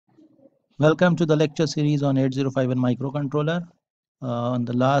Welcome to the lecture series on 8051 microcontroller. On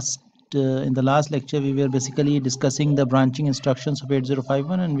the last in the last lecture, we were basically discussing the branching instructions of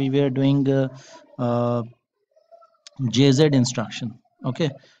 8051, and we were doing JZ instruction.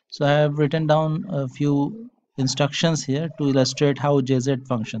 Okay, so I have written down a few instructions here to illustrate how JZ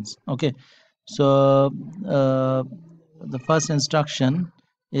functions. Okay, so the first instruction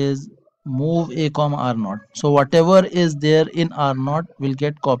is move a comma r naught. So whatever is there in r naught will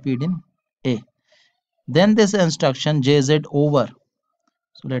get copied in a. Then this instruction jz over.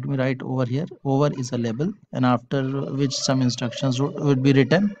 So let me write over here. Over is a label, and after which some instructions would be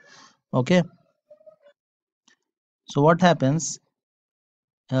written. Okay. So what happens?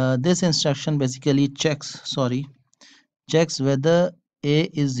 This instruction basically checks whether a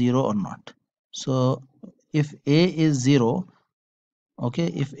is 0 or not. So if a is 0, okay,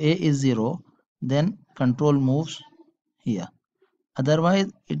 if a is 0, then control moves here. Otherwise,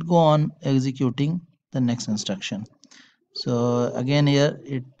 it go on executing the next instruction. So again here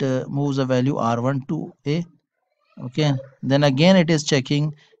it moves a value r1 to a. Okay, then again it is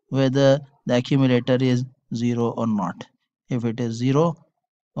checking whether the accumulator is 0 or not. If it is 0,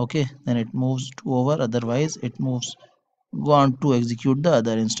 okay, then it moves to over, otherwise it moves go on to execute the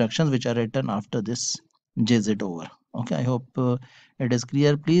other instructions which are written after this jz over. Okay, I hope it is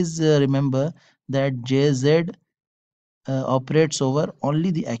clear. Please remember that jz operates over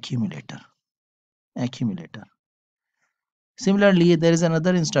only the accumulator. Similarly, there is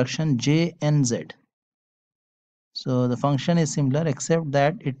another instruction jnz. So the function is similar except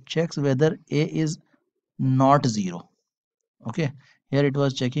that it checks whether a is not 0. Okay, here it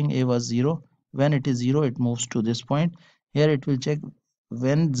was checking a was 0. When it is 0, it moves to this point. Here it will check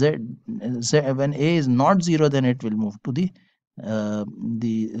when when a is not 0, then it will move to the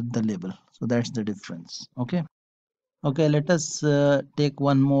label. So that's the difference. Okay. Okay, let us take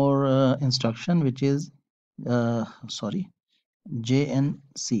one more instruction, which is JNC.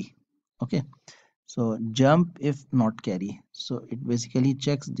 Okay, so jump if not carry. So it basically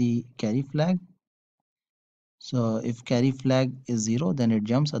checks the carry flag. So if carry flag is 0, then it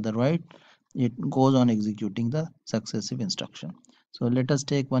jumps, otherwise it goes on executing the successive instruction. So let us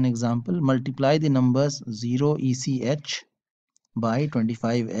take one example. Multiply the numbers 0 ECH by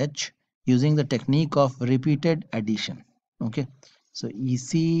 25H using the technique of repeated addition. Okay, so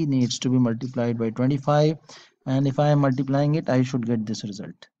EC needs to be multiplied by 25, and if I am multiplying it, I should get this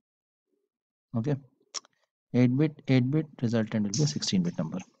result. Okay, 8-bit resultant will be a 16-bit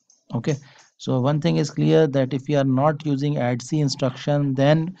number. Okay, so one thing is clear, that if we are not using addc instruction,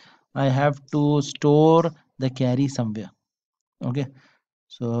 then I have to store the carry somewhere. Okay,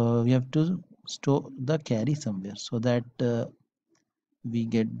 so we have to store the carry somewhere so that we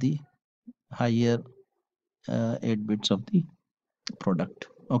get the higher 8 bits of the product.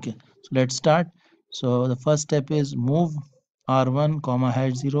 Okay, so let's start. So the first step is move r1 comma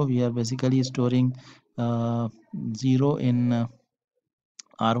hash 0. We are basically storing 0 in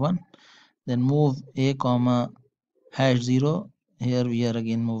r1. Then move a comma hash 0. Here we are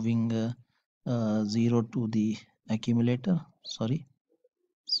again moving 0 to the accumulator. Sorry,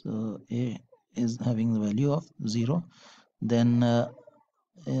 so a is having the value of 0. Then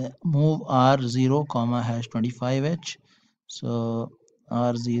move r0 comma hash 25h. So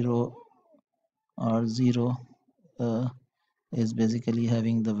r0 uh, is basically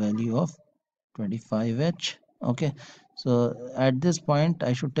having the value of 25h. Okay, so at this point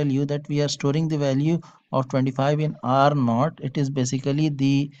I should tell you that we are storing the value of 25 in r0. It is basically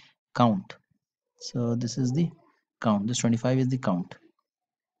the count. So this is the count. This 25 is the count.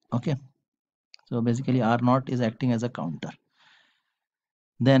 Okay, so basically r0 is acting as a counter.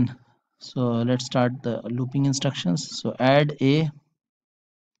 Then so let's start the looping instructions. So add a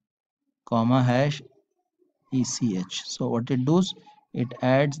comma hash ECH. So what it does, it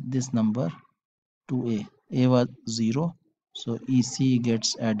adds this number to a. A was 0, so EC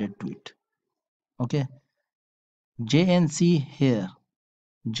gets added to it. Okay, JNC here,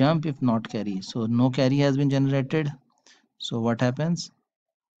 jump if not carry. So no carry has been generated. So what happens?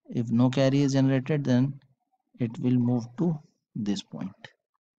 If no carry is generated, then it will move to this point.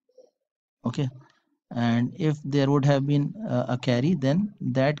 Okay, and if there would have been a carry, then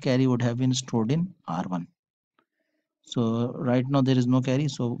that carry would have been stored in R1. So right now there is no carry,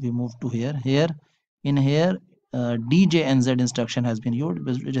 so we move to here. In here DJNZ instruction has been used,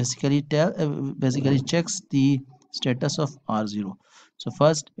 which basically checks the status of R0. So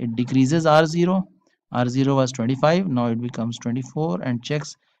first it decreases R0. R0 was 25, now it becomes 24, and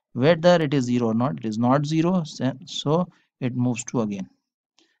checks whether it is 0 or not. It is not 0, so it moves to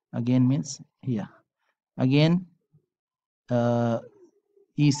again means here. Again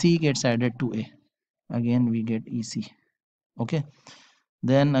EC gets added to A. Again we get EC. Okay,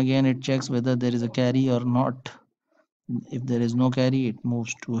 then again it checks whether there is a carry or not. If there is no carry, it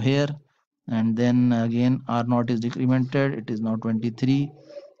moves to here, and then again R0 is decremented, it is now 23,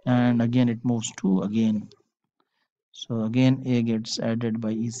 and again it moves to again. So again A gets added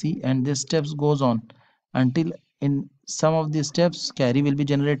by EC, and this steps goes on until in some of the steps carry will be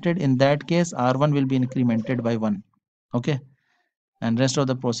generated. In that case R1 will be incremented by 1. Okay, and rest of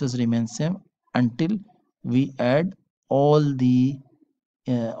the process remains same until we add all the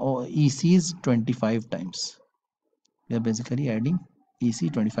ECs 25 times. We are basically adding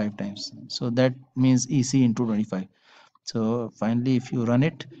EC 25 times, so that means EC into 25. So finally if you run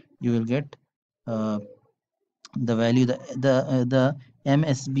it, you will get uh, the value, the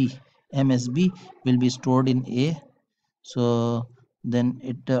MSB will be stored in A. So then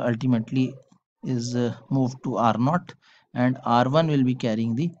it ultimately is moved to R0, and R1 will be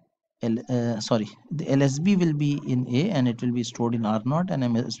carrying the the LSB will be in A and it will be stored in R0, and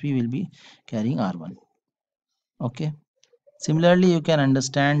MSB will be carrying R1. Okay, similarly you can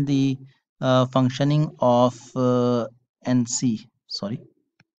understand the functioning of NC, sorry,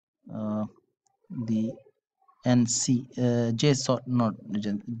 uh, the NC J, so not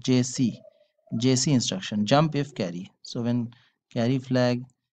JC, JC instruction, jump if carry. So when carry flag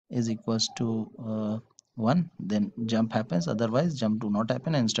is equals to 1, then jump happens, otherwise jump do not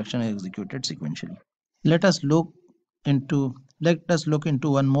happen and instruction is executed sequentially. Let us look into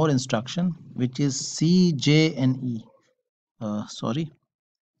one more instruction, which is CJNE. Sorry,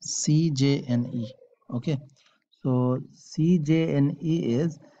 CJNE. Okay, so CJNE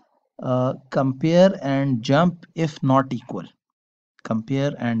is compare and jump if not equal.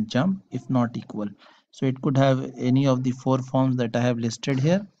 Compare and jump if not equal. So it could have any of the 4 forms that I have listed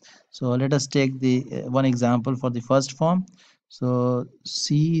here. So let us take the one example for the first form. So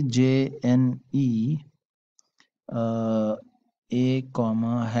CJNE a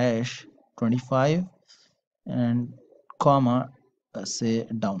comma hash 25 and comma say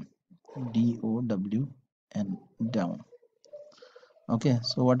down, DOWN, down. Okay,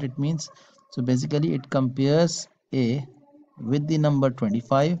 so what it means, so basically it compares A with the number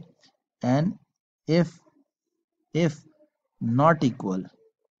 25, and if not equal,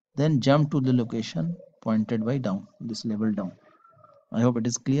 then jump to the location pointed by down, this label down. I hope it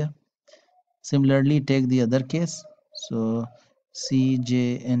is clear. Similarly take the other case. So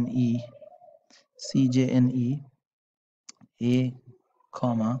CJNE A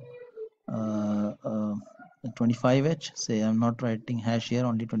comma 25h, say I'm not writing hash here,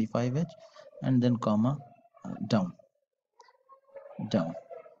 only 25h, and then comma down.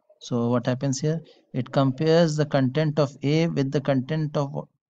 So what happens here, it compares the content of A with the content of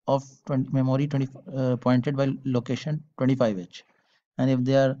 20, memory 20 pointed by location 25h, and if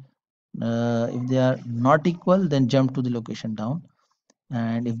they are not equal, then jump to the location down,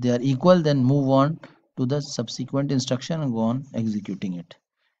 and if they are equal, then move on to the subsequent instruction and go on executing it.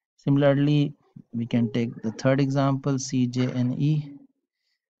 Similarly we can take the third example, CJNE.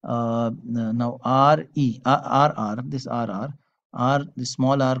 Now this R, the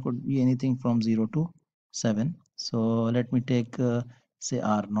small r could be anything from 0 to 7. So let me take say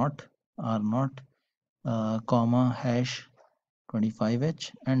R0 comma hash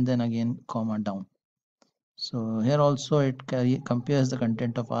 25h, and then again comma down. So here also it compares the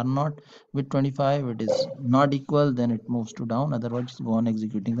content of R0 with 25. It is not equal, then it moves to down, otherwise go on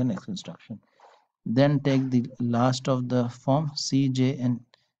executing the next instruction. Then take the last of the form, CJNE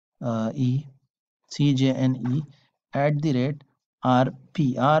at the rate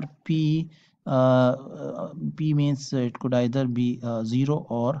RP. P means it could either be 0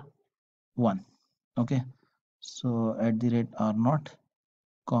 or 1. Okay, so at the rate R0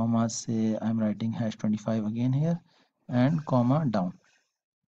 comma, say I'm writing hash 25 again here, and comma down.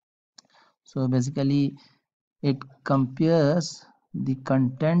 So basically it compares the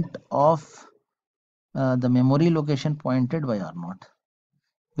content of the memory location pointed by R0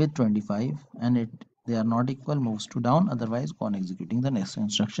 with 25, and they are not equal, moves to down, otherwise go on executing the next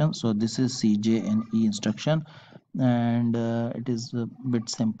instruction. So this is CJNE instruction, and it is a bit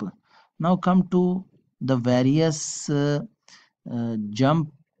simple. Now come to the various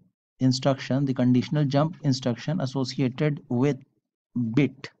jump instruction, the conditional jump instruction associated with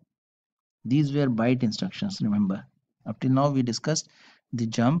bit. These were byte instructions, remember. Up till now we discussed the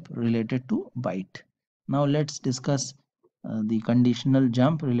jump related to byte. Now let's discuss the conditional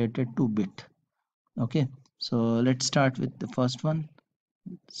jump related to bit. Okay, so let's start with the first one.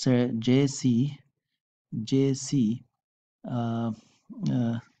 Say JC, uh,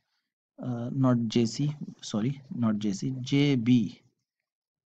 not JC, sorry, not JC, JB,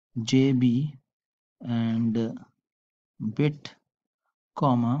 JB and bit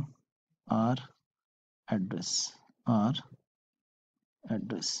comma R address R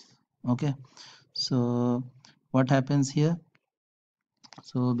address. Okay, so what happens here?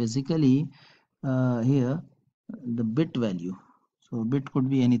 So basically here the bit value, so bit could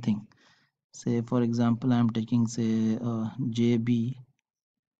be anything. Say for example I am taking say JB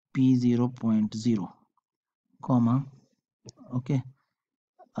P0.0 comma, okay,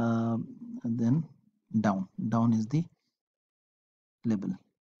 then down is the label.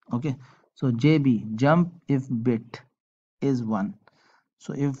 Okay, so JB jump if bit is 1.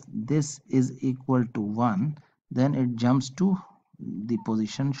 So if this is equal to 1, then it jumps to the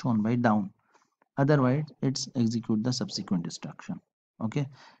position shown by down, otherwise it's execute the subsequent instruction. Okay,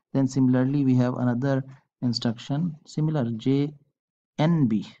 then similarly we have another instruction similar,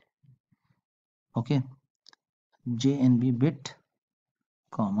 JNB. Okay, JNB bit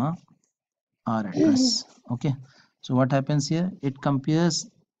comma R address. Okay, so what happens here, it compares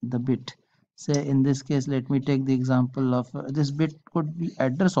the bit. Say in this case let me take the example of this bit could be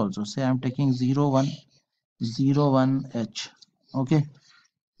address also. Say I'm taking 01H. Okay,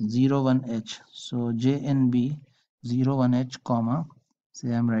 01H. So JNB 01H comma,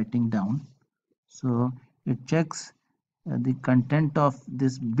 say I'm writing down. So it checks the content of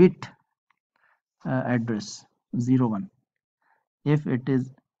this bit address 01. If it is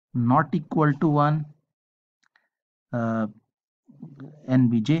not equal to 1, uh,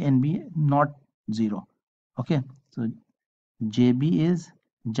 JNB not 0. Okay, so JB is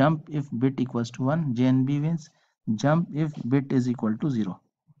jump if bit equals to 1, JNB means jump if bit is equal to 0.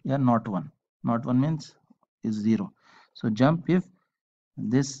 Yeah, not 1. Not 1 means is 0. So jump if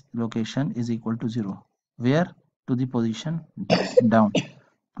this location is equal to 0. Where? To the position down.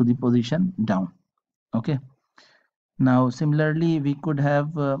 To the position down. Okay. Now similarly we could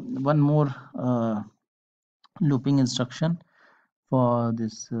have one more looping instruction for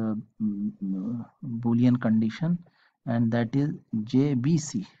this boolean condition, and that is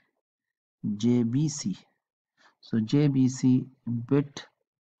JBC. So JBC bit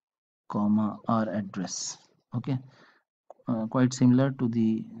comma R address. Okay, quite similar to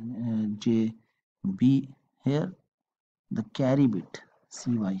the JB. Here the carry bit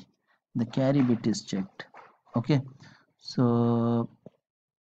CY, the carry bit is checked. Okay, so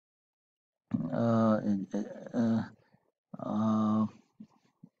uh, uh, uh,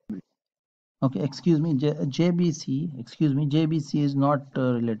 okay, excuse me, JBC, excuse me, JBC is not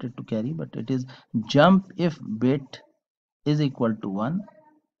related to carry, but it is jump if bit is equal to 1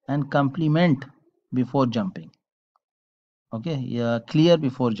 and complement before jumping. Okay, yeah, clear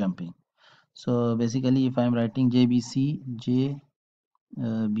before jumping. So basically if I'm writing JBC,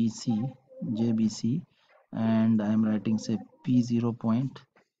 JBC, and I'm writing say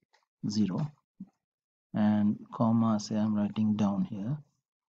P0.0 and comma, say I'm writing down here,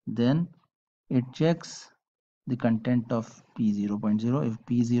 then it checks the content of P0.0. If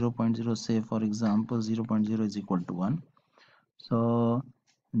P0.0 say for example 0.0 is equal to 1, so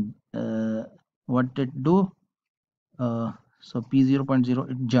what it do, so P0.0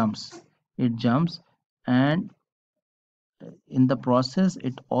 it jumps, and in the process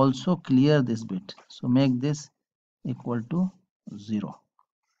it also clear this bit, so make this equal to 0.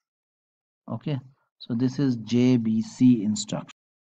 Okay, so this is JBC instruction.